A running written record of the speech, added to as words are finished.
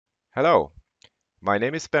Hello, my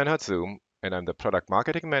name is Bernhard Zoom, and I'm the Product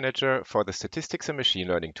Marketing Manager for the Statistics and Machine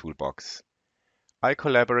Learning Toolbox. I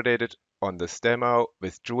collaborated on this demo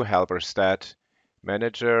with Drew Halberstadt,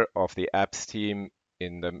 Manager of the Apps team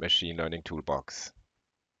in the Machine Learning Toolbox.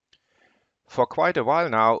 For quite a while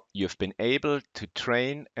now, you've been able to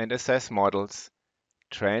train and assess models,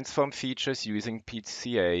 transform features using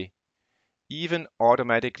PCA, even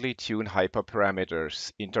automatically tune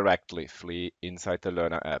hyperparameters interactively inside the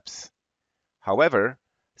learner apps. However,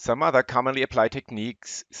 some other commonly applied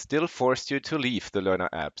techniques still force you to leave the learner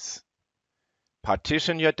apps.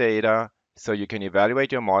 Partition your data so you can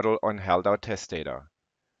evaluate your model on held-out test data.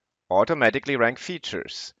 Automatically rank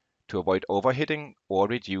features to avoid overhitting or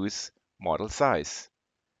reduce model size.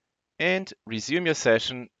 And resume your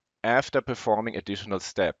session after performing additional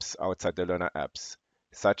steps outside the learner apps,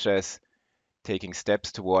 such as taking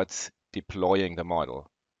steps towards deploying the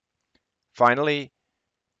model. Finally,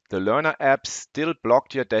 the learner apps still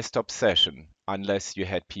blocked your desktop session unless you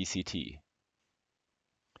had PCT.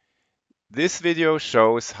 This video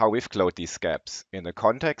shows how we've closed these gaps in the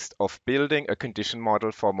context of building a condition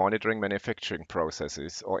model for monitoring manufacturing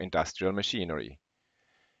processes or industrial machinery.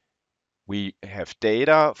 We have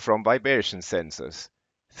data from vibration sensors,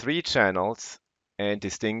 3 channels, and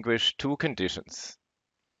distinguish 2 conditions.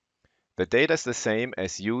 The data is the same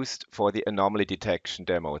as used for the anomaly detection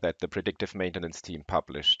demo that the predictive maintenance team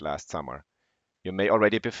published last summer. You may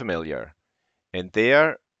already be familiar. And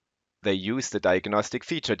there, they use the diagnostic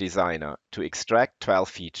feature designer to extract 12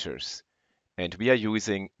 features. And we are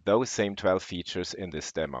using those same 12 features in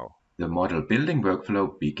this demo. The model building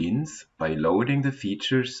workflow begins by loading the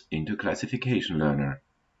features into Classification Learner.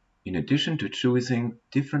 In addition to choosing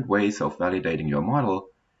different ways of validating your model,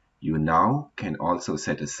 you now can also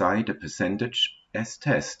set aside a percentage as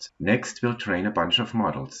test. Next, we'll train a bunch of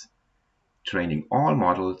models. Training all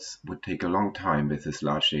models would take a long time with this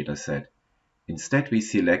large data set. Instead, we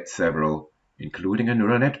select several, including a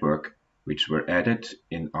neural network, which were added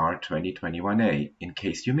in R2021A, in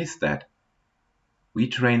case you missed that. We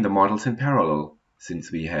train the models in parallel,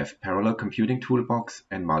 since we have parallel computing toolbox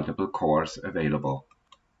and multiple cores available.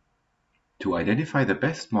 To identify the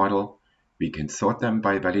best model, we can sort them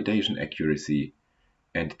by validation accuracy,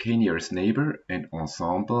 and k-nearest neighbor and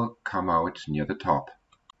ensemble come out near the top.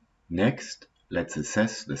 Next, let's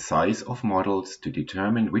assess the size of models to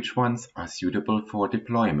determine which ones are suitable for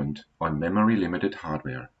deployment on memory-limited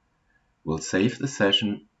hardware. We'll save the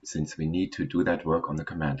session since we need to do that work on the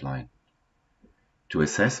command line. To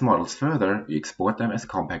assess models further, we export them as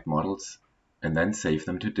compact models and then save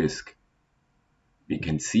them to disk. We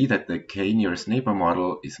can see that the k-nearest neighbor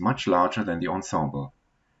model is much larger than the ensemble.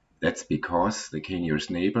 That's because the k-nearest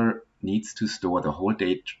neighbor needs to store the whole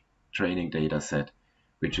training data set,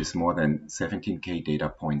 which is more than 17K data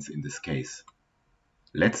points in this case.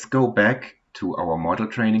 Let's go back to our model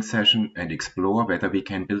training session and explore whether we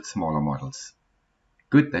can build smaller models.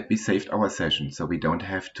 Good that we saved our session, so we don't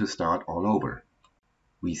have to start all over.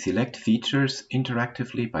 We select features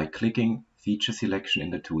interactively by clicking Feature Selection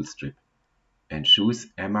in the toolstrip and choose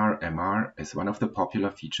MR as one of the popular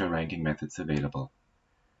feature ranking methods available.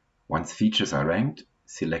 Once features are ranked,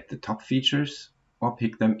 select the top features or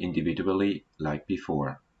pick them individually like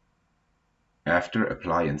before. After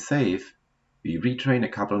Apply and Save, we retrain a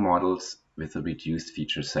couple models with a reduced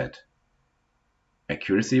feature set.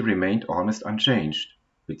 Accuracy remained almost unchanged,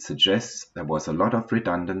 which suggests there was a lot of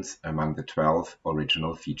redundance among the 12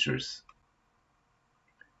 original features.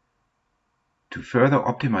 To further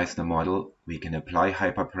optimize the model, we can apply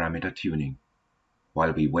hyperparameter tuning.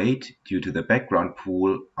 While we wait, due to the background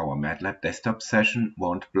pool, our MATLAB desktop session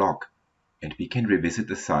won't block, and we can revisit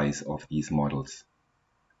the size of these models.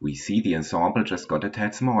 We see the ensemble just got a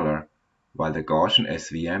tad smaller, while the Gaussian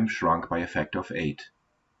SVM shrunk by a factor of 8.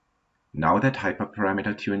 Now that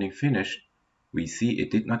hyperparameter tuning finished, we see it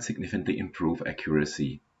did not significantly improve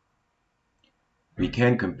accuracy. We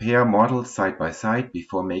can compare models side by side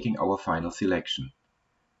before making our final selection.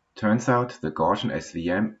 Turns out the Gaussian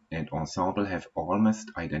SVM and ensemble have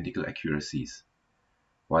almost identical accuracies.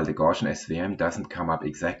 While the Gaussian SVM doesn't come up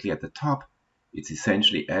exactly at the top, it's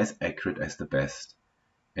essentially as accurate as the best,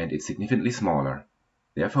 and it's significantly smaller.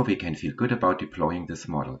 Therefore, we can feel good about deploying this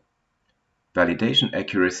model. Validation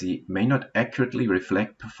accuracy may not accurately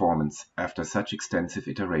reflect performance after such extensive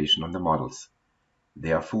iteration on the models.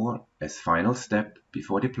 Therefore, as final step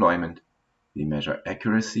before deployment, we measure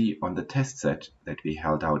accuracy on the test set that we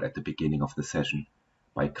held out at the beginning of the session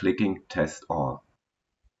by clicking Test All.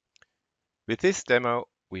 With this demo,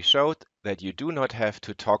 we showed that you do not have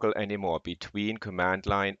to toggle anymore between command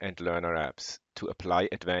line and learner apps to apply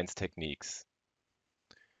advanced techniques.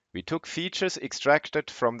 We took features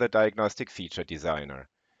extracted from the diagnostic feature designer.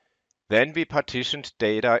 Then we partitioned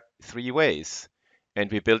data 3 ways,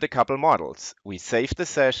 and we built a couple models. We saved the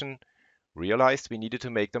session, realized we needed to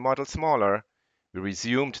make the model smaller. We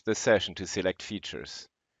resumed the session to select features.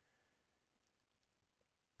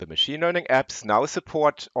 The machine learning apps now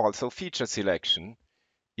support also feature selection,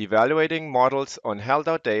 evaluating models on held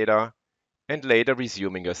out data, and later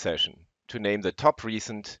resuming a session, to name the top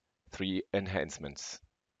recent 3 enhancements.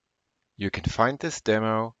 You can find this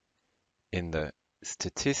demo in the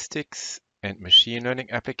Statistics and Machine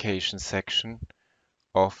Learning Applications section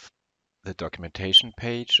of the documentation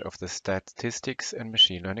page of the Statistics and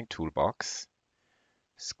Machine Learning Toolbox.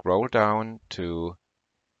 Scroll down to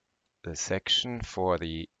the section for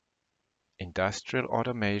the Industrial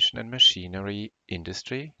Automation and Machinery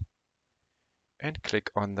Industry and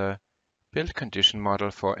click on the Build Condition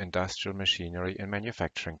Model for Industrial Machinery and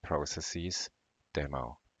Manufacturing Processes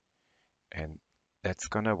demo. And that's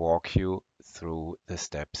going to walk you through the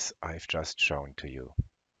steps I've just shown to you.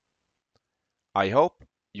 I hope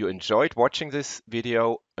you enjoyed watching this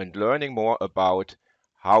video and learning more about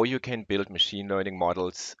how you can build machine learning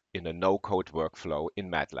models in a no-code workflow in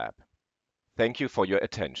MATLAB. Thank you for your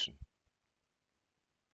attention.